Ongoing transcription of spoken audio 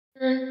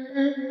Double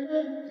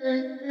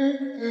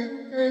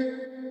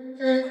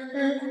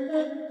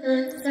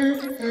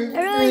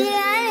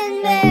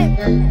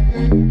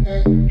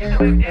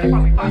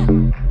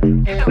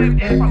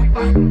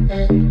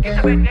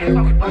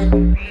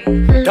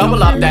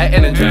up that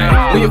energy.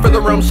 When you feel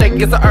the room shake,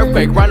 it's an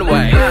earthquake, run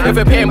away. If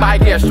it pin by,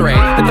 get straight.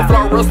 Hit the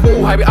floor real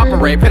smooth, how we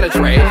operate,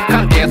 penetrate.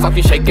 Come dance off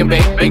you shaking,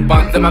 bake. Big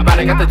buns in my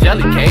body, got the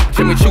jelly cake.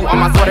 Jimmy Choo on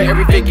my sweater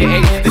every figure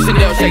eight. The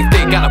Chanel shake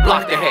stick, gotta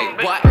block the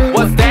hate.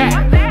 What's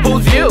that?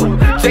 Who's you?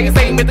 Jake's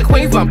ain't made the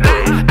queens bump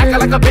through. Acting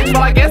like a bitch,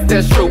 well I guess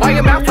that's true. Why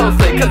your mouth so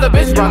slick? Cause the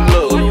bitch run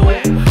loose.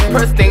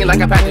 Pristine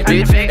like a patchy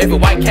bitch. If a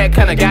white cat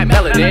kinda got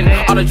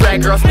melanin. All the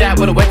drag girls stab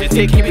with a wet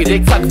tick. Keep your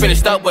dick tucked,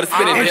 finished up with a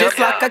spinning and dip. just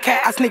like a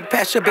cat, I sneak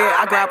past your bed.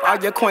 I grab all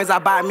your coins, I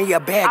buy me a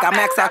bag. I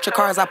max out your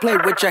cars, I play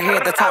with your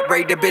head. The top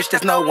rated bitch,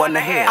 there's no one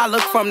ahead. I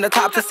look from the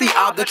top to see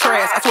all the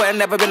trash. I swear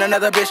never been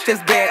another bitch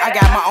this bad. I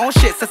got my own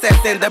shit,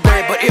 success in the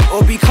bread. But it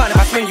will be cunning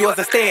if I spend yours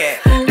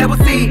instead. Double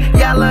C,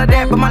 yeah I love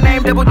that, but my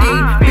name Double D.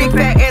 Big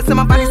fat ass in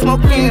my body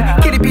smoking.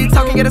 Kitty B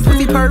talking, get a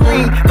pussy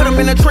purring. Put him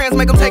in a trance,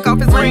 make him take off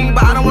his ring.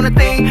 But I don't want a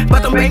thing,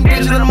 but them bank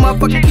digital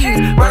motherfucking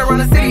keys. Right around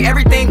the city,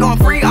 everything going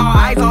free. All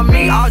eyes on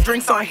me, all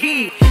drinks on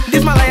heat.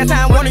 This my last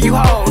time warning you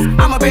hoes.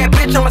 I'm a bad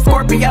bitch, I'm a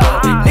Scorpio.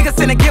 Niggas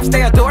sending gifts,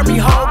 they adore me,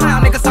 ho.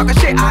 Clown niggas talking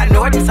shit, I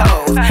know these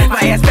hoes. My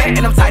ass fat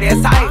and I'm tight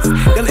ass tights.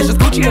 Delicious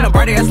Gucci and a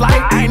bright ass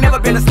light. I ain't never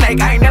been a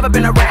snake, I ain't never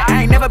been a rat.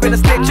 I ain't never been a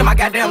snitch in my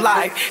goddamn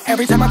life.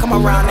 Every time I come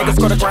around, niggas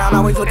go to ground.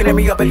 Always looking at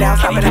me up and down,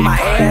 stopping at my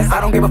ass.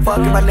 I don't give a fuck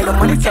if my nigga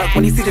money tuck.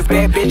 When he see this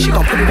bad bitch, he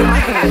gon' put it in my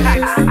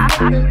hands.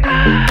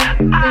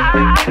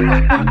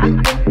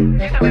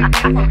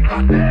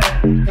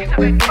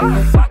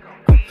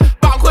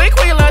 Ball quick,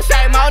 queen, little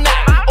shame on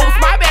that. Oops,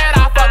 my bad,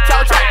 I fucked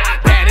your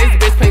track. Baddest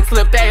bitch, pink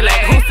slip, they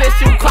leg. Who said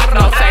you clock?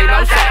 No shade,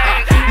 no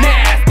shade.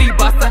 Nasty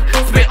buster,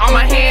 spit on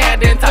my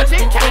hand and touch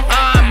it.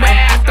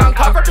 Mask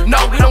uncovered,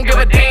 no, we don't give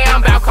a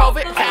damn about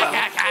COVID.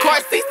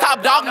 Course, these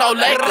top dog, no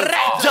Lakers.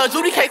 Judge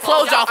Judy case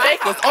close, y'all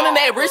fakers. Only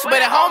name rich, but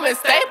at home in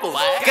Staples.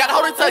 Gotta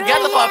hold it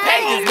together for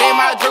pages. Me and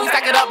my dreams,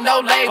 stack it up, no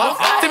labels.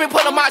 See me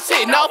put on my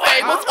shit, no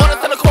fables. Order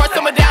to the court,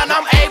 send me down,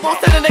 I'm able.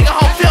 Send a nigga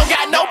home, still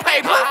got no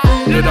papers.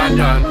 You done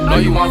done,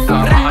 know you want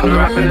some. I'm the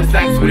rapper, the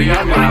sex with a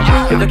young one.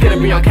 Get the kid to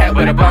be on cat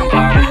with a bum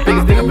bum.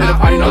 Biggest thing up in the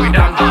party, know we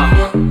dumb dumb.